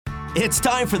It's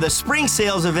time for the spring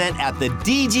sales event at the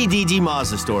DGDG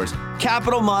Mazda stores.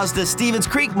 Capital Mazda, Stevens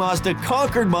Creek Mazda,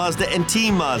 Concord Mazda, and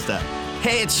Team Mazda.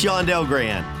 Hey, it's Sean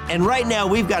Delgrand. And right now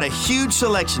we've got a huge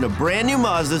selection of brand new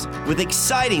Mazdas with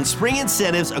exciting spring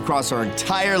incentives across our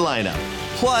entire lineup.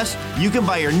 Plus, you can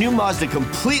buy your new Mazda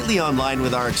completely online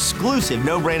with our exclusive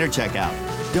no-brainer checkout.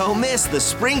 Don't miss the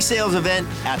spring sales event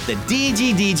at the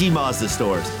DGDG Mazda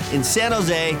stores in San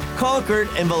Jose, Concord,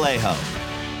 and Vallejo.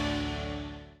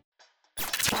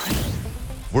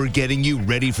 We're getting you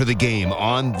ready for the game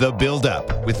on The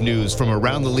Buildup with news from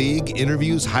around the league,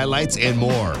 interviews, highlights, and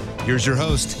more. Here's your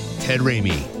host, Ted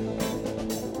Ramey.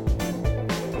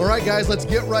 All right, guys, let's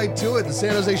get right to it. The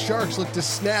San Jose Sharks look to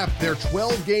snap their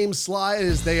 12-game slide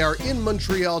as they are in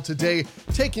Montreal today,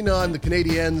 taking on the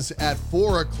Canadiens at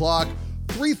 4 o'clock.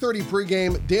 3:30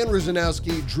 pregame. Dan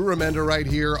Ruzanowski, Drew Remenda right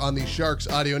here on the Sharks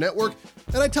Audio Network.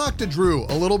 And I talked to Drew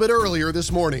a little bit earlier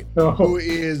this morning, who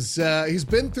is, he's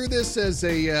been through this as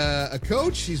a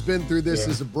coach. He's been through this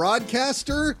as a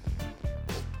broadcaster.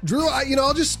 Drew,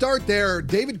 I'll just start there.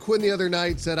 David Quinn the other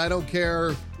night said, I don't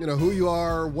care, who you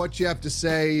are, what you have to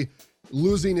say.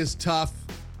 Losing is tough.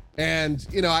 And,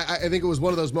 I think it was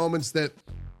one of those moments that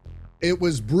it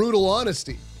was brutal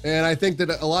honesty. And I think that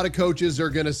a lot of coaches are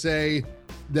going to say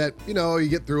that, you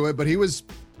get through it. But he was,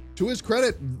 to his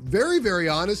credit, very, very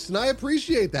honest. And I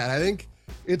appreciate that. I think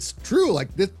it's true. Like,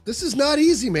 this is not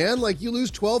easy, man. Like, you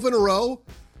lose 12 in a row,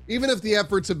 even if the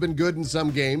efforts have been good in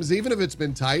some games, even if it's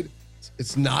been tight,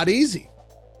 it's not easy.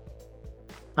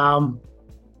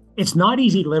 It's not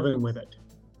easy living with it.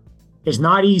 It's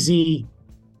not easy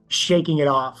shaking it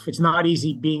off. It's not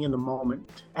easy being in the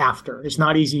moment after. It's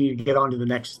not easy to get on to the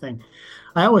next thing.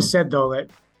 I always said, though, that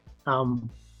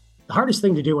the hardest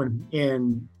thing to do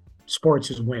in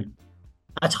sports is win.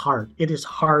 That's hard. It is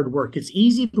hard work. It's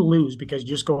easy to lose because you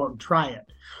just go out and try it.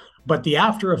 But the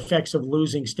after effects of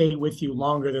losing stay with you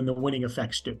longer than the winning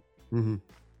effects do. Mm-hmm.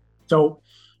 So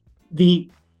the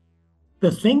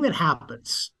thing that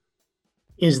happens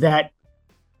is that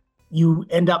you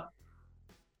end up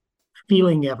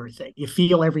feeling everything. You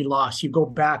feel every loss. You go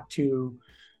back to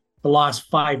the loss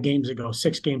 5 games ago,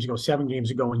 6 games ago, 7 games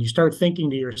ago, and you start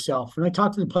thinking to yourself, and I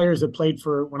talked to the players that played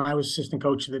for, when I was assistant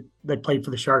coach that played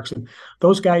for the Sharks, and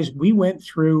those guys, we went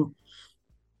through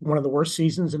one of the worst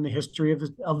seasons in the history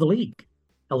of the league.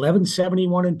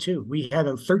 11-71-2. We had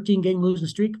a 13-game losing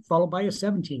streak followed by a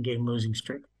 17-game losing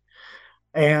streak.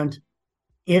 And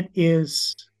it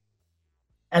is,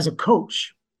 as a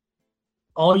coach,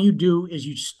 all you do is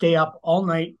you stay up all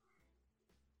night.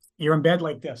 You're in bed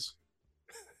like this.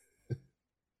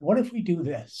 What if we do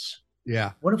this?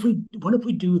 Yeah. What if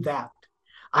we do that?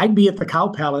 I'd be at the Cow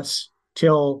Palace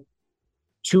till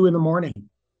 2 a.m.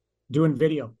 doing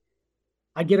video.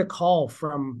 I get a call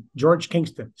from George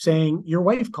Kingston saying, your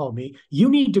wife called me. You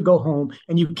need to go home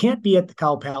and you can't be at the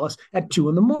Cow Palace at 2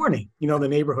 a.m. The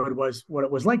neighborhood was what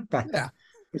it was like back then.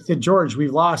 I said, George,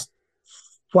 we've lost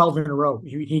 12 in a row.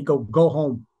 He'd go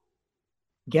home.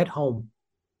 Get home.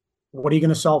 What are you going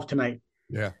to solve tonight?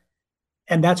 Yeah.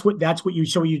 And that's what you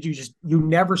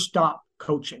never stop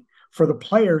coaching. For the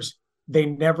players, they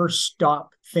never stop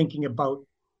thinking about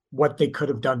what they could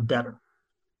have done better.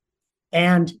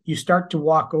 And you start to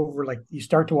walk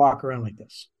around like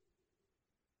this.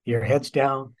 Your head's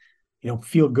down. You don't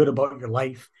feel good about your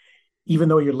life, even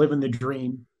though you're living the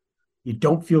dream. You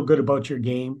don't feel good about your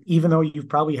game, even though you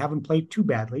probably haven't played too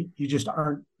badly. You just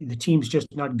aren't, the team's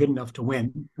just not good enough to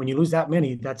win. When you lose that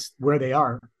many, that's where they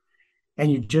are. And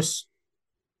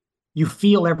you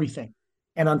feel everything.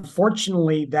 And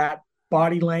unfortunately, that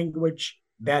body language,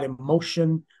 that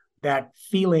emotion, that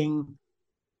feeling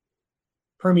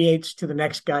permeates to the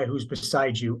next guy who's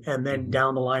beside you, and then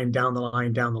down the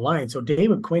line. So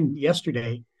David Quinn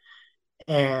yesterday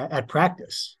at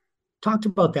practice talked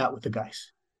about that with the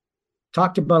guys.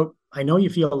 Talked about, I know you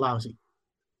feel lousy,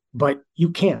 but you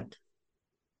can't,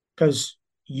 because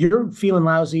you're feeling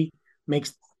lousy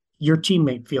makes your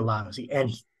teammate feel lousy,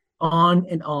 and on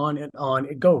and on and on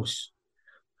it goes.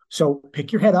 So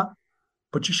pick your head up,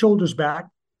 put your shoulders back,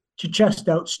 put your chest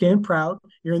out, stand proud.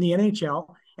 You're in the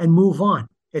NHL, and move on.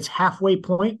 It's halfway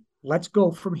point. Let's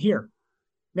go from here.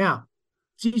 Now,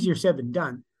 it's easier said than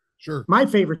done. Sure. My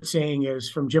favorite saying is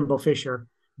from Jimbo Fisher: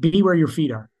 be where your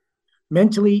feet are.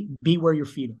 Mentally, be where your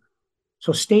feet are.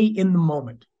 So stay in the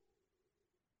moment.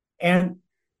 And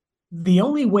the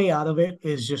only way out of it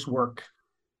is just work.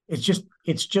 It's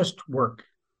just work.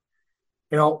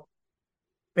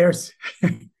 There's,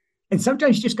 and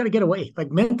sometimes you just got to get away.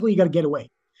 Like mentally, you got to get away.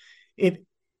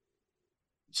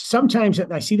 Sometimes,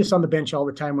 and I see this on the bench all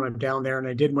the time when I'm down there, and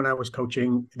I did when I was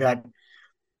coaching, that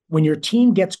when your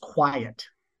team gets quiet,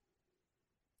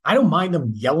 I don't mind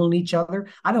them yelling at each other.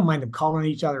 I don't mind them calling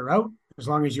each other out as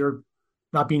long as you're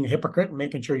not being a hypocrite and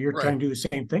making sure you're trying to do the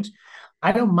same things.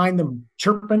 I don't mind them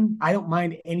chirping. I don't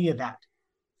mind any of that.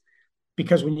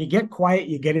 Because when you get quiet,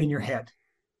 you get in your head.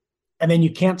 And then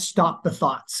you can't stop the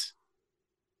thoughts.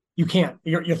 You can't.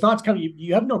 Your thoughts come,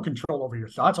 you have no control over your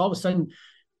thoughts. All of a sudden,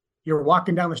 you're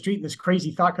walking down the street and this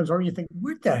crazy thought comes over and you think,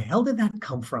 where the hell did that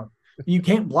come from? You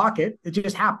can't block it. It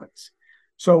just happens.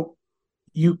 So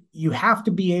you have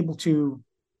to be able to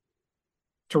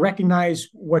recognize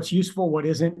what's useful, what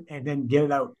isn't, and then get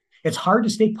it out. It's hard to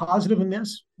stay positive in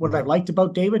this. What I've liked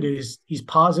about David is he's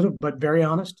positive, but very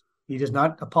honest. He is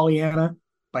not a Pollyanna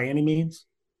by any means.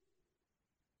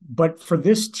 But for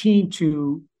this team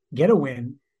to get a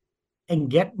win and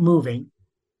get moving,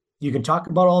 you can talk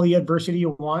about all the adversity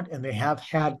you want, and they have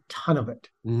had a ton of it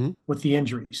with the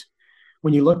injuries.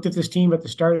 When you looked at this team at the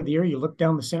start of the year, you looked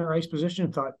down the center ice position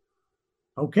and thought,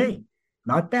 okay,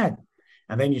 not bad.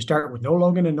 And then you start with no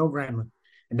Logan and no Granlund.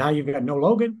 And now you've got no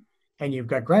Logan and you've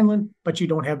got Granlund, but you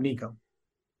don't have Nico.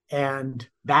 And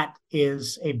that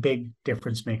is a big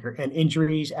difference maker. And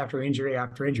injuries after injury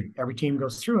after injury. Every team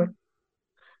goes through it.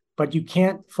 But you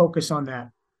can't focus on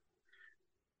that.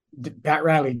 Pat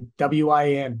Riley,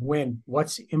 WIN, win.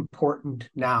 What's important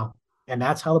now? And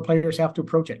that's how the players have to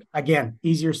approach it. Again,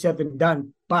 easier said than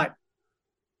done, but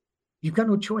you've got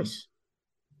no choice.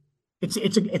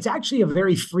 It's actually a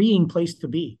very freeing place to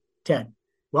be, Ted.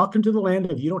 Welcome to the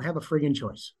land of you don't have a friggin'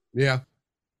 choice. Yeah.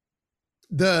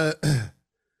 The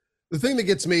thing that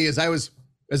gets me is I was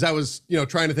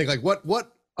trying to think like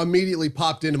what immediately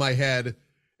popped into my head.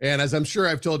 And as I'm sure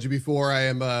I've told you before, I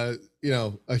am a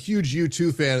huge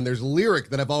U2 fan, and there's a lyric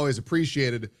that I've always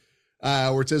appreciated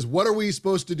where it says, "What are we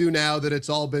supposed to do now that it's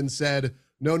all been said?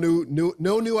 No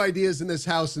new ideas in this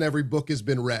house, and every book has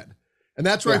been read." And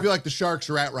that's where I feel like the Sharks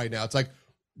are at right now. It's like,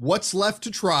 what's left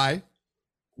to try?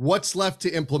 What's left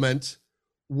to implement?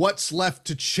 What's left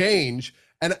to change?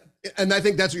 And I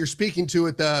think that's what you're speaking to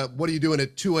at what are you doing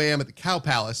at 2 a.m. at the Cow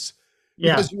Palace?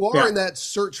 Because you are in that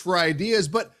search for ideas.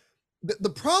 But the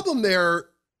problem there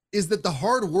is that the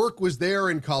hard work was there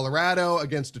in Colorado,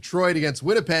 against Detroit, against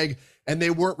Winnipeg, and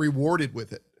they weren't rewarded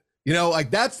with it. Like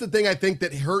that's the thing I think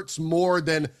that hurts more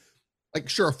than, like,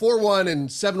 sure, 4-1 and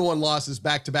 7-1 losses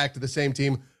back-to-back to the same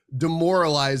team,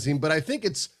 demoralizing. But I think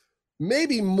it's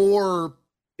maybe more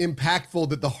impactful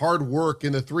that the hard work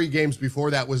in the 3 games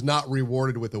before that was not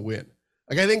rewarded with a win.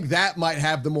 Like, I think that might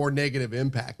have the more negative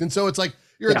impact. And so it's like,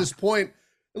 you're at this point,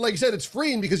 and like you said, it's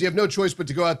freeing because you have no choice but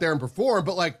to go out there and perform.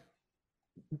 But like,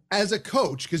 as a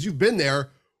coach, because you've been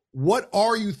there, what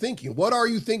are you thinking? What are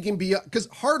you thinking beyond? Because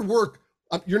hard work,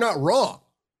 you're not wrong,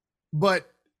 but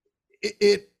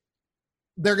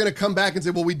they're going to come back and say,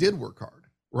 well, we did work hard,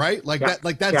 right?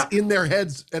 Like that's in their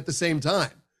heads at the same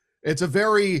time. And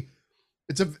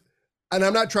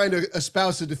I'm not trying to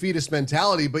espouse a defeatist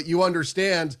mentality, but you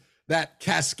understand that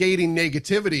cascading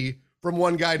negativity from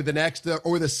one guy to the next,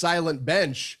 or the silent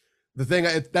bench,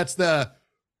 that's the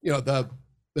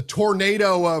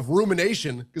tornado of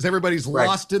rumination, because everybody's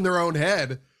lost in their own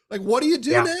head. Like, what do you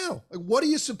do now? Like, what are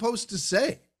you supposed to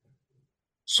say?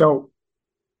 So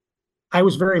I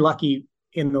was very lucky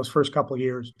in those first couple of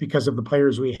years because of the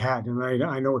players we had. And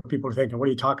I know what people are thinking, what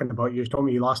are you talking about? You just told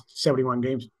me you lost 71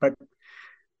 games. But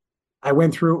I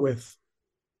went through it with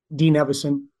Dean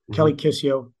Evison, Kelly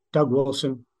Kissio, Doug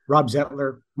Wilson, Rob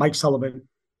Zettler, Mike Sullivan,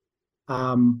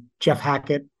 Jeff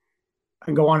Hackett,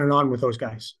 and go on and on with those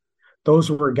guys. Those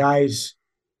were guys,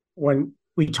 when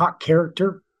we talk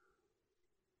character,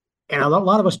 and a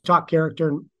lot of us talk character,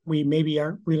 and we maybe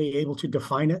aren't really able to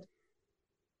define it.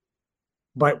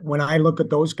 But when I look at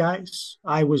those guys,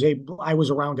 I was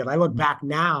around it. I look back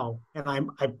now and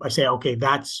I say, okay,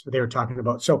 that's what they were talking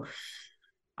about. So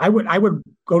I would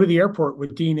go to the airport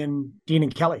with Dean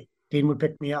and Kelly. Dean would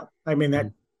pick me up. I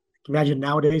mean, imagine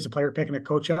nowadays a player picking a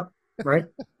coach up, right?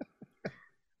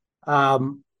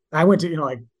 I went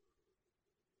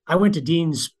to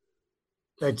Dean's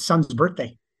son's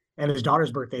birthday and his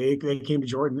daughter's birthday. They came to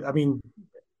Jordan. I mean,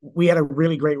 we had a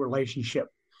really great relationship.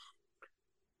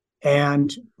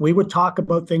 And we would talk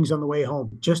about things on the way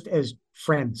home, just as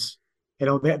friends. They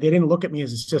didn't look at me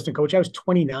as assistant coach. I was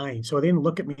 29, so they didn't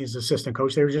look at me as assistant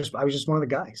coach. I was just one of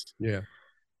the guys. Yeah.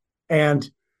 And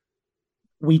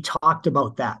we talked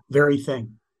about that very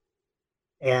thing.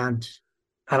 And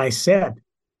I said,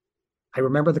 I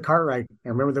remember the car ride. I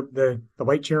remember the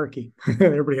white Cherokee.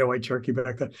 Everybody had a white Cherokee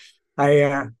back then.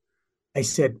 I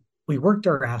said, we worked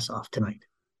our ass off tonight.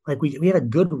 Like we had a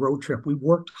good road trip. We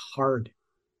worked hard.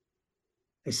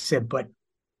 I said, but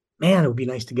man, it would be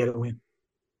nice to get a win.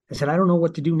 I said, I don't know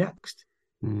what to do next.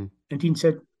 And Dean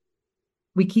said,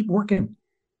 we keep working.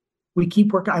 We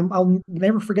keep working. I'll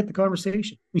never forget the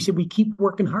conversation. We said, we keep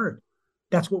working hard.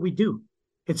 That's what we do.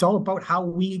 It's all about how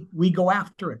we go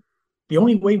after it. The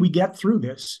only way we get through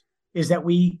this is that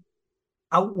we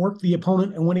outwork the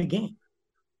opponent and win a game.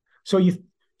 So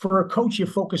for a coach, you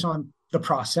focus on the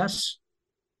process.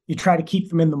 You try to keep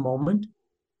them in the moment.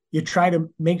 You try to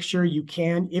make sure you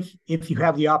can, if you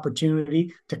have the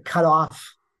opportunity, to cut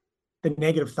off the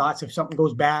negative thoughts if something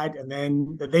goes bad, and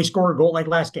then they score a goal, like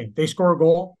last game. They score a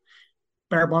goal,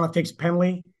 Barabona takes a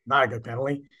penalty, not a good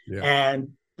penalty, and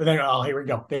then, oh, here we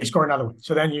go. They score another one.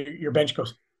 So then your bench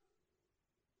goes,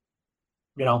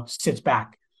 sits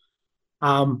back.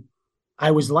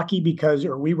 I was lucky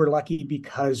we were lucky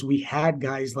because we had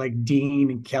guys like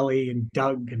Dean and Kelly and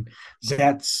Doug and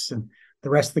Zetz and the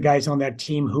rest of the guys on that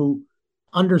team who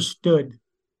understood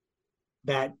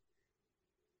that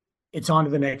it's on to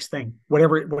the next thing.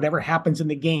 Whatever happens in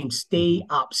the game, stay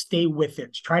up, stay with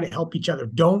it. Try to help each other.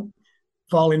 Don't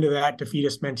fall into that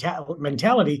defeatist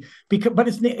mentality, but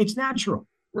it's natural.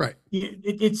 Right.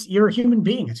 You're a human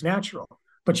being. It's natural,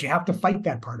 but you have to fight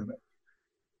that part of it.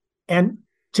 And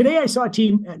today I saw a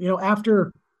team,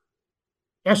 after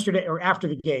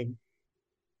the game,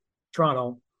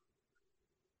 Toronto,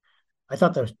 I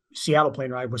thought the Seattle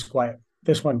plane ride was quiet.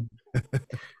 This one.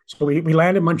 So we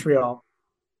landed in Montreal,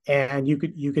 and you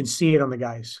can see it on the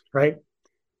guys, right?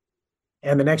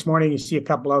 And the next morning you see a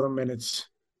couple of them, and it's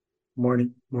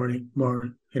morning.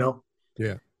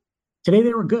 Yeah. Today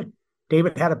they were good.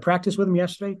 David had a practice with them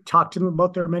yesterday, talked to them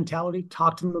about their mentality,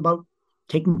 talked to them about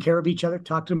taking care of each other,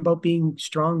 talked to them about being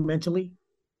strong mentally,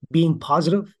 being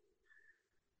positive,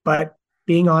 but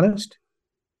being honest.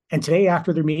 And today,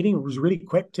 after their meeting, it was really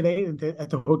quick today at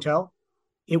the hotel.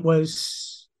 They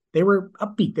were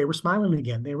upbeat. They were smiling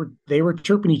again. They were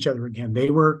chirping each other again. They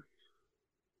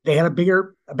had a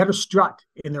better strut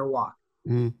in their walk.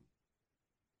 Mm.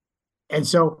 And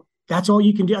so that's all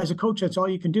you can do as a coach. That's all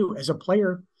you can do as a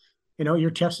player. Your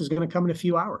test is going to come in a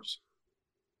few hours.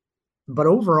 But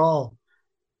overall,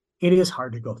 it is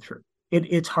hard to go through.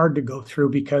 It's hard to go through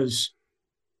because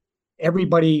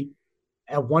everybody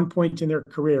at one point in their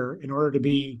career, in order to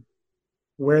be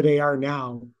where they are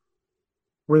now,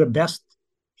 were the best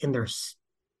in their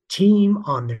team,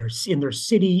 in their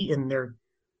city, in their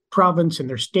province, in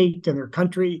their state, in their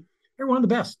country. They're one of the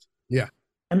best. Yeah.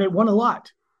 And they won a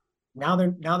lot. Now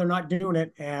they're not doing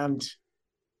it, and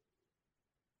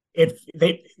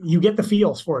you get the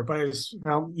feels for it, but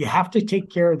you have to take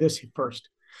care of this first.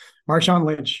 Marshawn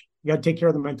Lynch, you got to take care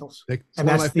of the mentals, and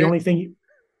that's the only thing.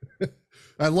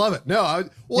 I love it. No,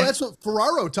 that's what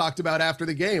Ferraro talked about after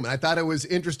the game, and I thought it was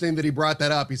interesting that he brought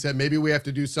that up. He said maybe we have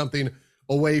to do something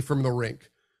away from the rink,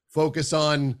 focus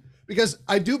on, because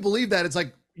I do believe that it's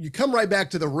like you come right back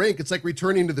to the rink. It's like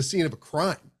returning to the scene of a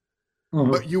crime.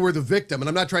 But you were the victim. And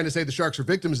I'm not trying to say the Sharks are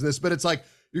victims in this, but it's like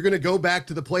you're going to go back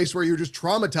to the place where you're just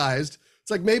traumatized. It's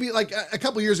like maybe like a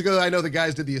couple of years ago, I know the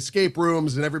guys did the escape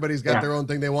rooms and everybody's got their own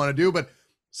thing they want to do, but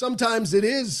sometimes it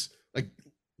is like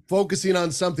focusing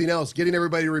on something else, getting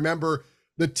everybody to remember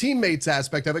the teammates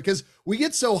aspect of it, because we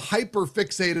get so hyper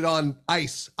fixated on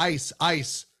ice,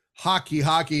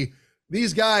 hockey.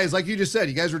 These guys, like you just said,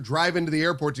 you guys were driving to the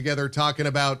airport together talking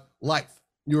about life.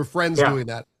 You were friends doing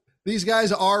that. These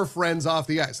guys are friends off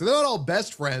the ice. So they're not all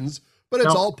best friends, but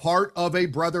it's all part of a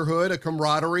brotherhood, a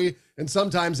camaraderie. And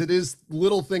sometimes it is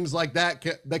little things like that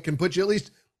that can put you at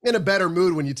least in a better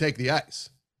mood when you take the ice.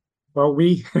 Well,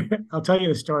 I'll tell you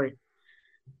the story.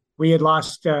 We had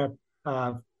lost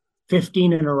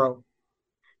 15 in a row,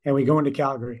 and we go into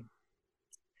Calgary,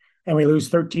 and we lose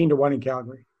 13-1 in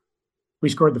Calgary. We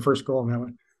scored the first goal in that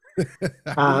one.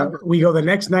 We go the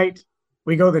next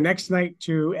night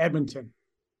to Edmonton,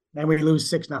 and we lose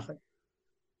 6-0.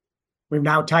 We've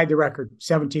now tied the record,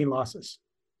 17 losses.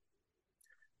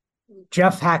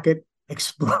 Jeff Hackett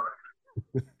explodes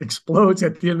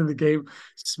at the end of the game,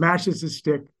 smashes his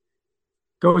stick,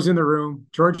 goes in the room.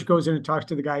 George goes in and talks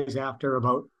to the guys after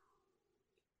about,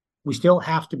 we still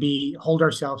have to hold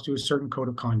ourselves to a certain code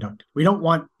of conduct. We don't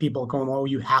want people going, oh,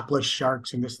 you hapless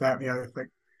Sharks and this, that, and the other thing.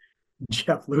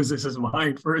 Jeff loses his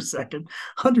mind for a second.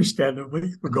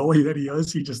 Understandably, the goalie that he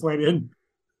is, he just let in,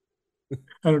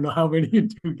 I don't know how many in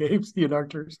 2 games, the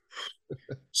Arcturs.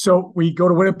 So we go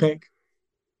to Winnipeg,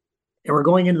 and we're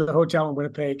going into the hotel in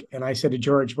Winnipeg, and I said to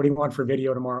George, what do you want for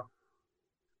video tomorrow?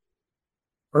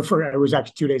 It was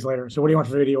actually 2 days later. So what do you want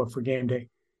for video for game day?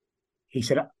 He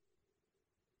said,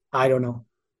 I don't know.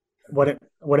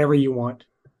 Whatever you want.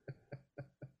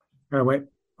 And I went,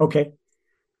 okay.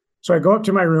 So I go up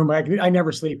to my room. I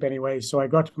never sleep anyway. So I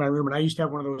go up to my room, and I used to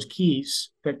have one of those keys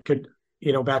that could,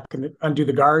 back undo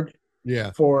the guard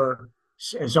for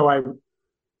So I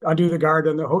undo the guard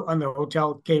on the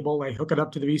hotel cable. I hook it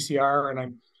up to the VCR, and I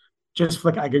just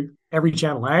flick. I could every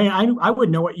channel. I would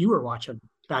know what you were watching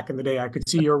back in the day. I could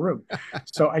see your room.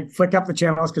 So I flick up the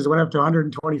channels because it went up to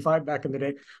 125 back in the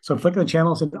day. So I'm flicking the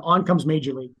channels, and on comes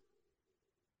Major League.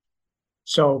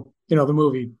 So, the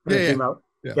movie when it came out.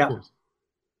 Yeah.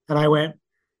 And I went,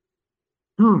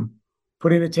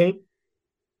 put in a tape,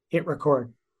 hit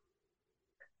record.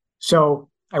 So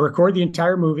I record the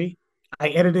entire movie. I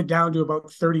edit it down to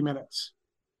about 30 minutes.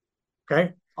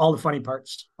 Okay. All the funny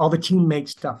parts, all the teammate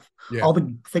stuff, all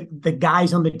the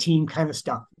guys on the team kind of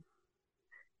stuff.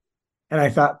 And I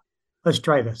thought, let's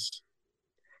try this.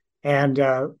 And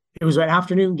it was an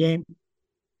afternoon game.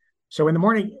 So in the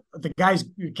morning, the guys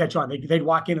catch on. They'd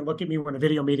walk in and look at me when a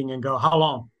video meeting and go, how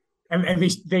long? And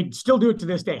they still do it to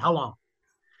this day. How long?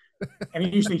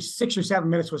 And usually 6 or 7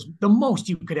 minutes was the most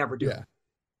you could ever do. Yeah.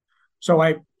 So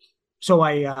I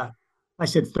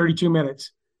said 32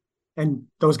 minutes. And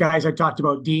those guys I talked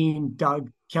about, Dean,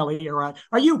 Doug, Kelly,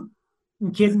 are you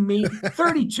kidding me?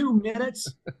 32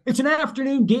 minutes? It's an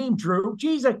afternoon game, Drew.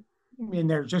 Jeez, and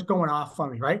they're just going off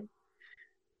on me, right?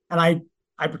 And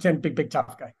I pretend big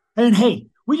tough guy. And then, hey,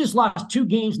 we just lost 2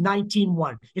 games,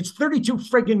 19-1. It's 32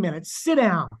 friggin' minutes. Sit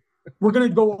down. We're going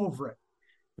to go over it.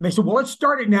 And they said, well, let's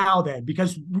start it now then,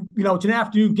 because, it's an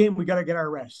afternoon game. We got to get our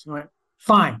rest. I went,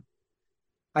 fine.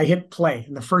 I hit play.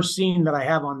 And the first scene that I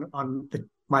have on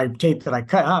my tape that I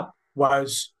cut up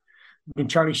was when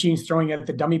Charlie Sheen's throwing it at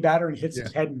the dummy batter and hits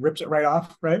his head and rips it right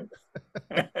off, right?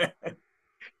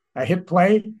 I hit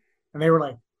play, and they were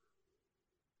like,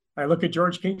 I look at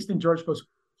George Kingston. George goes,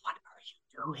 what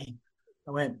are you doing?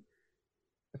 I went,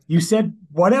 you said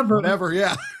whatever. Whatever,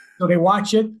 yeah. So they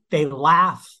watch it. They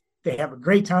laugh. They have a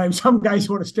great time. Some guys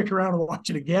want to stick around and watch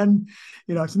it again.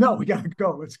 So no, we got to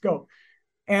go. Let's go.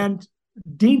 And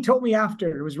Dean told me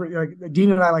after, it was like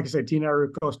Dean and I, like I said, Dean and I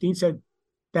were close. Dean said,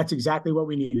 that's exactly what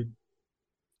we needed.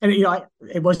 And,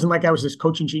 it wasn't like I was this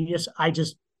coaching genius. I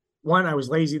was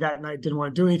lazy that night, didn't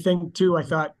want to do anything. 2, I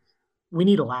thought, we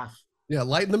need a laugh. Yeah,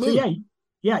 lighten the mood. So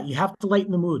you have to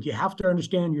lighten the mood. You have to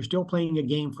understand you're still playing a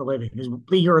game for a living. As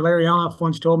Lee or Larry Off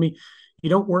once told me, you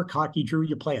don't work hockey, Drew,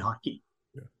 you play hockey.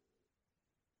 Yeah.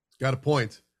 Got a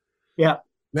point. Yeah.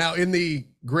 Now, in the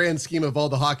grand scheme of all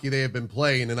the hockey they have been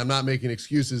playing, and I'm not making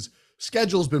excuses,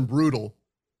 schedule's been brutal.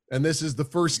 And this is the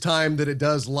first time that it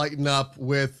does lighten up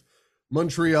with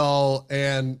Montreal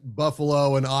and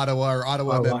Buffalo and Ottawa, or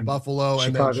Ottawa and then Buffalo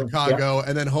and then Chicago,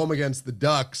 and then home against the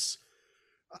Ducks.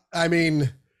 I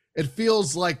mean, it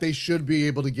feels like they should be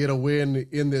able to get a win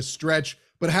in this stretch,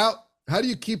 but how do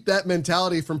you keep that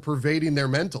mentality from pervading their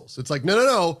mentals? It's like,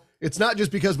 no. It's not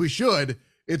just because we should.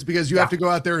 It's because you have to go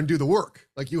out there and do the work.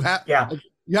 Like you have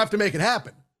to make it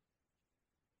happen.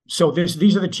 So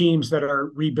these are the teams that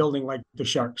are rebuilding like the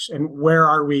Sharks. And where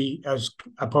are we as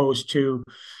opposed to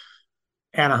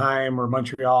Anaheim or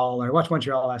Montreal? I watched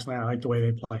Montreal last night. I like the way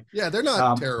they play. Yeah, they're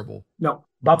not terrible. No,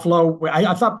 Buffalo.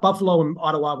 I thought Buffalo and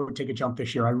Ottawa would take a jump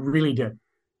this year. I really did.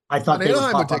 I thought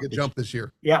Anaheim would take a jump this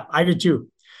year. Yeah, I did too.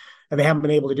 And they haven't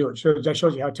been able to do it. So that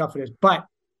shows you how tough it is. But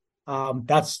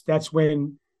that's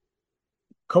when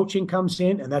coaching comes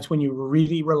in, and that's when you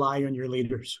really rely on your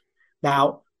leaders.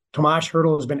 Now, Tomas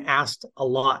Hertl has been asked a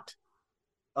lot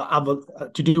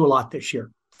to do a lot this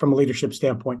year from a leadership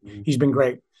standpoint. Mm-hmm. He's been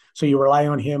great. So you rely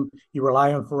on him. You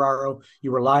rely on Ferraro.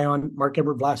 You rely on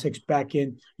Marc-Edouard Vlasic's back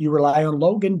in. You rely on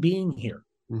Logan being here.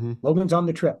 Mm-hmm. Logan's on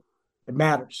the trip. It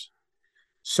matters.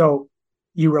 So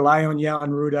you rely on Jan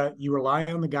Ruda. You rely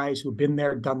on the guys who've been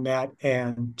there, done that,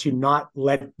 and to not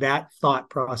let that thought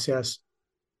process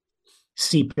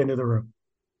seep into the room.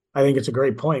 I think it's a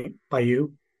great point by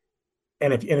you.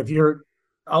 And if you're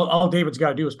all David's got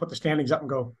to do is put the standings up and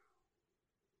go,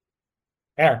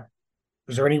 there.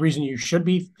 Is there any reason you should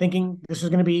be thinking this is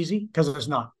going to be easy? Because it's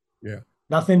not. Yeah.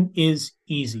 Nothing is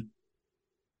easy.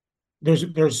 There's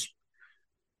Bill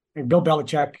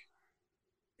Belichick,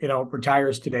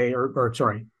 retires today, or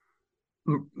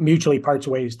mutually parts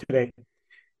ways today.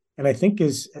 And I think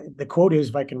the quote is,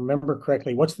 if I can remember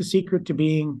correctly, what's the secret to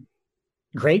being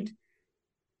great?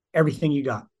 Everything you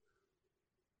got.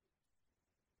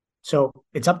 So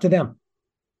it's up to them.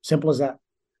 Simple as that.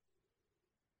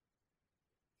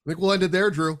 I think we'll end it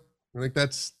there, Drew. I think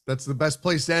that's the best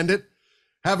place to end it.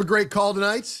 Have a great call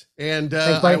tonight, and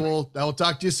Thanks, I will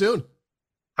talk to you soon.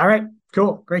 All right,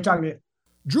 cool. Great talking to you.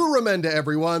 Drew Remenda,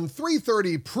 everyone.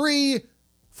 3:30 pre,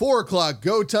 4 o'clock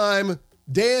go time.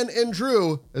 Dan and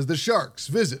Drew as the Sharks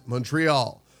visit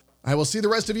Montreal. I will see the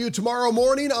rest of you tomorrow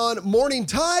morning on Morning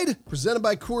Tide, presented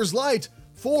by Coors Light.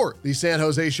 For the San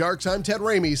Jose Sharks, I'm Ted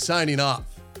Ramey, signing off.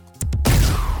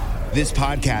 This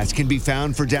podcast can be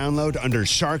found for download under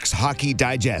Sharks Hockey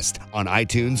Digest on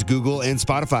iTunes, Google, and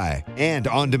Spotify, and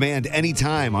on demand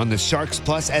anytime on the Sharks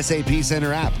Plus SAP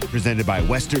Center app, presented by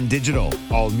Western Digital.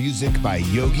 All music by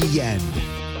Yogi Yen.